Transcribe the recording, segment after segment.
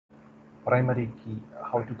Primary key,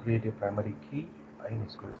 how to create a primary key in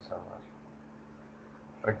SQL Server.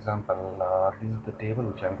 For example, this is the table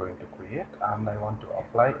which I'm going to create, and I want to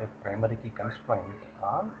apply a primary key constraint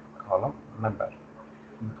on column number.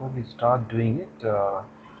 Before we start doing it,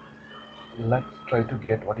 let's try to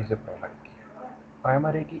get what is a primary key.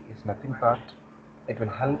 Primary key is nothing but it will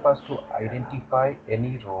help us to identify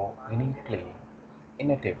any row, any claim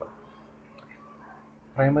in a table.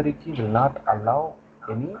 Primary key will not allow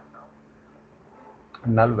any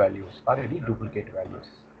null values or any duplicate values.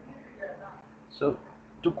 So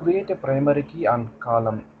to create a primary key on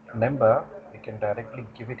column number, we can directly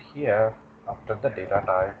give it here after the data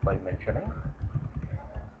type by mentioning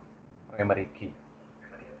primary key.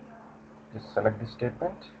 Just select this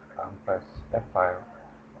statement and press F5.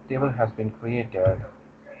 Table has been created.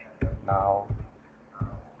 Now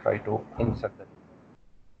try to insert it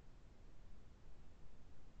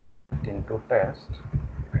into test.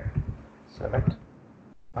 Select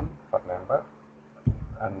one for number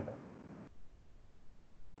and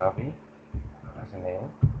Ravi as a name,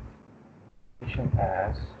 position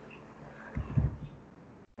as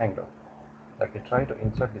angle. Let me try to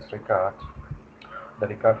insert this record. The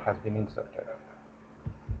record has been inserted.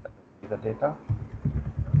 Let me see the data.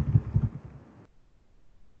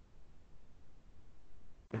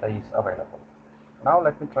 Data is available. Now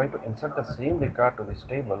let me try to insert the same record to this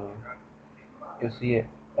table. You see a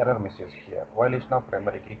error message here. Violation of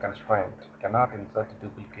primary key constraint. Cannot insert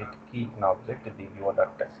duplicate key in object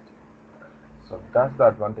dvo.test. So that's the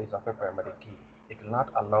advantage of a primary key. It will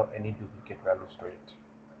not allow any duplicate values to it.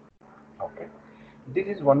 Okay. This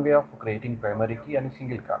is one way of creating primary key on a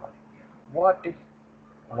single column. What if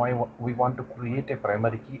we want to create a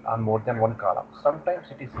primary key on more than one column? Sometimes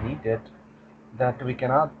it is needed that we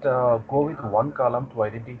cannot go with one column to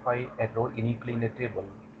identify a row uniquely in a table.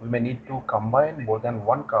 We may need to combine more than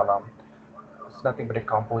one column. It's nothing but a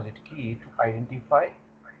composite key to identify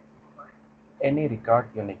any record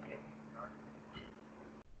uniquely.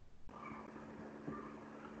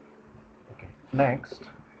 Okay. Next,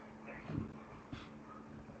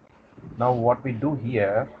 now what we do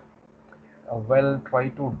here, we'll try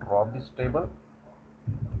to drop this table.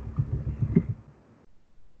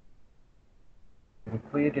 We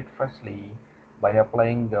create it firstly by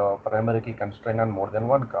applying the primary key constraint on more than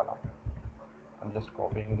one column. I'm just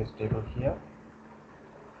copying this table here.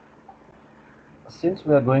 Since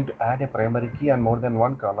we are going to add a primary key on more than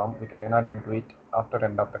one column, we cannot do it after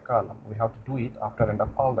end of the column. We have to do it after end of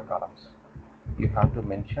all the columns. You have to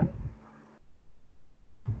mention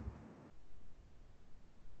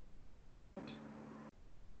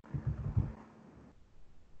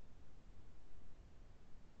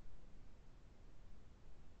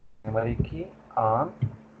primary key on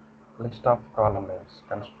list of column names.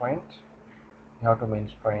 Constraint. You have to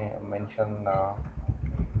mention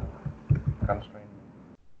constraint,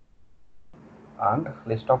 and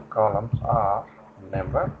list of columns are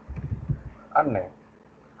number and name.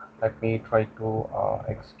 Let me try to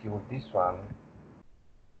execute this one.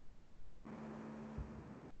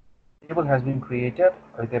 Table has been created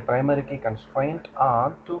with a primary key constraint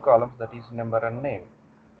on two columns, that is number and name.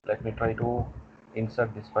 Let me try to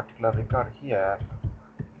insert this particular record here.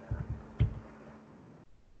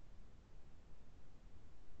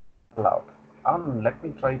 Allowed. And let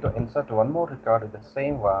me try to insert one more record with the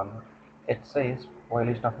same one. It says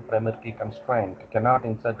violation of a primary key constraint. Cannot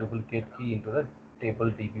insert duplicate key into the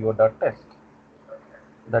table dvo.test.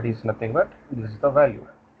 That is nothing but this is the value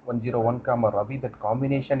 101 comma Ravi. That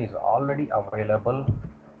combination is already available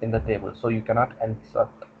in the table, so you cannot insert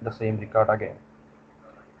the same record again.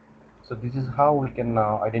 So this is how we can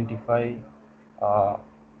identify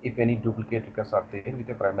if any duplicate records are there with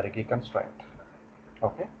a primary key constraint.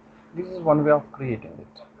 Okay, this is one way of creating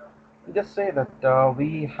it. Just say that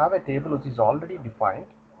we have a table which is already defined,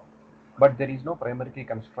 but there is no primary key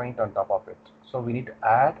constraint on top of it. So we need to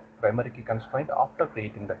add primary key constraint after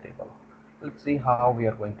creating the table. Let's see how we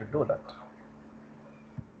are going to do that.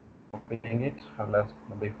 Copying it, unless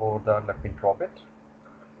before that let me drop it,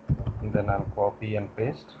 and then I'll copy and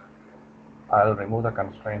paste. I'll remove the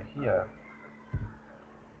constraint here.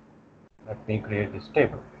 Let me create this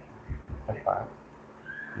table. F5.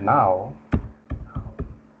 Now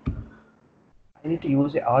I need to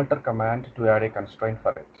use the alter command to add a constraint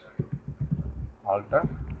for it. Alter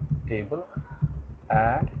table,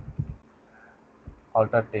 add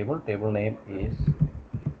alter table. Table name is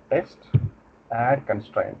test. Add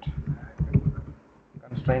constraint.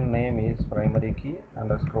 Constraint name is primary key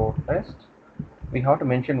underscore test. We have to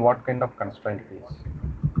mention what kind of constraint it is.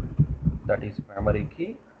 That is primary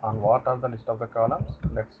key on what are the list of the columns.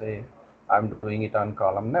 Let's say I'm doing it on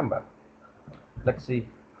column number. Let's see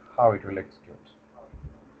how it will execute.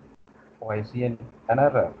 Oh, I see an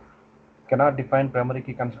error. Cannot define primary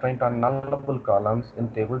key constraint on nullable columns in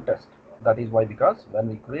table test. That is why, because when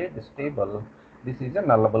we create this table, this is a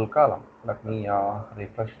nullable column. Let me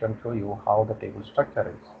refresh and show you how the table structure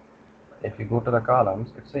is. If you go to the columns,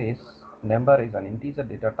 it says number is an integer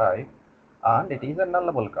data type and it is a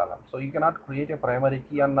nullable column. So you cannot create a primary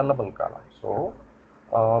key on nullable column. So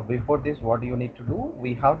before this, what do you need to do?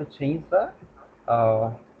 We have to change the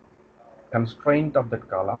constraint of that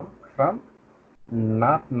column from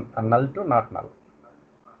not null to not null.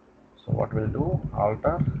 So what we'll do,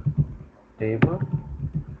 alter table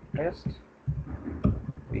test,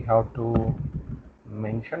 we have to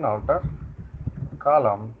mention alter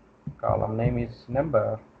column name is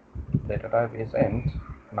number, data type is int,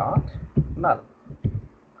 not null.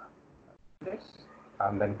 This,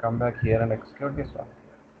 and then come back here and execute this one.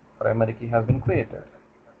 Primary key has been created.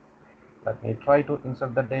 Let me try to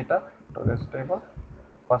insert the data to this table.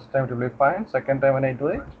 First time it will be fine, second time when I do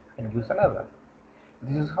it, it gives an error.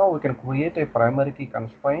 This is how we can create a primary key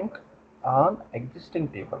constraint on existing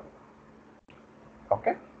table.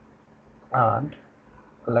 Okay, and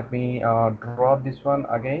let me drop this one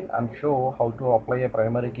again and show how to apply a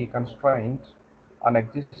primary key constraint on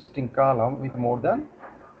existing column with more than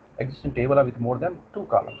existing table with more than 2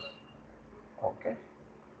 columns. Okay,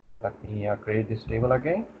 let me create this table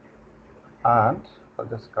again, and I'll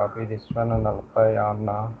just copy this one and I'll apply on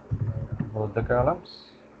both the columns,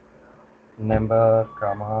 number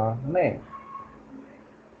comma name.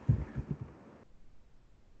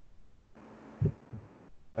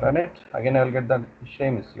 Run it again, I'll get the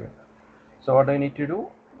same issue. So what I need to do,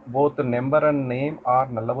 both the number and name are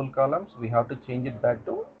nullable columns. We have to change it back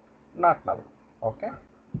to not null. Okay,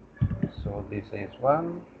 so this is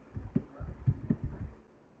one.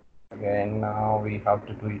 Again, now we have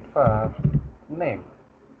to do it for name.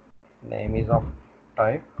 Name is of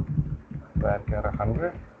type varchar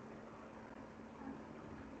 100.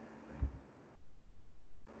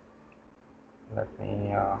 Let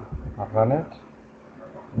me run it.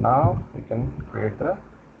 Now we can create the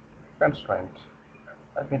constraint.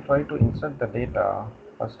 Let me try to insert the data.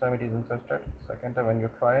 First time it is inserted. Second time when you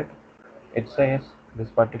try it, it says this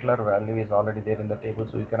particular value is already there in the table,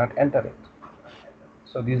 so you cannot enter it.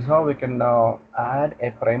 So this is how we can now add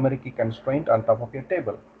a primary key constraint on top of your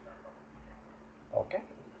table. Okay.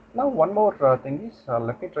 Now one more thing is,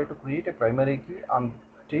 let me try to create a primary key on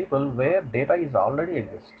table where data is already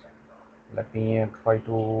exists. Let me try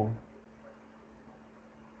to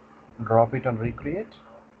drop it and recreate.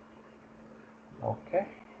 Okay,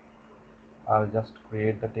 I'll just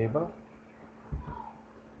create the table.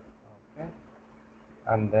 Okay,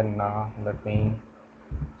 and then let me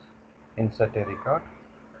insert a record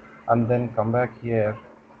and then come back here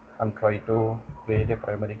and try to create a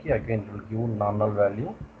primary key. Again, it will give non-null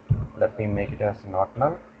value. Let me make it as not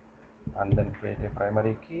null and then create a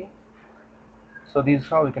primary key. So this is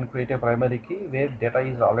how we can create a primary key where data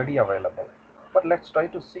is already available. But let's try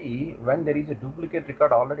to see when there is a duplicate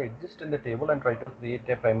record already exists in the table and try to create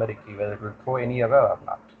a primary key, whether it will throw any error or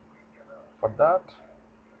not. For that,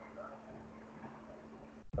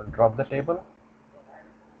 I'll drop the table,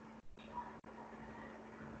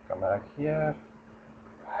 come back here.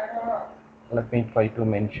 Let me try to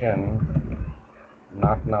mention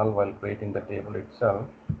not null while creating the table itself.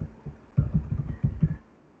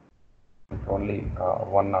 Only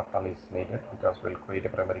one not null is needed because we'll create a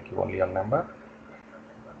primary key only on number.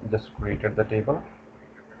 Just created the table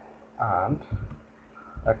and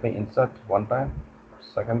let me insert one time,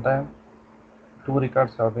 second time. 2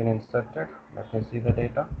 records have been inserted. Let me see the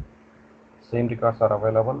data. Same records are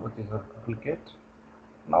available, which is a duplicate.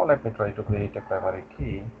 Now let me try to create a primary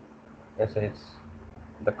key. Yes, it's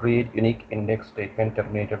the create unique index statement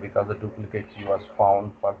terminated because the duplicate key was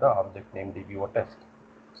found for the object name DBO test.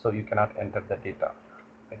 So you cannot enter the data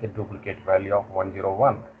with a duplicate value of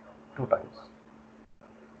 101 2 times.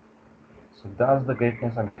 So that's the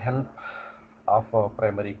greatness and help of a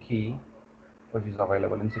primary key which is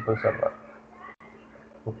available in SQL Server.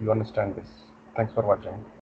 Hope you understand this. Thanks for watching.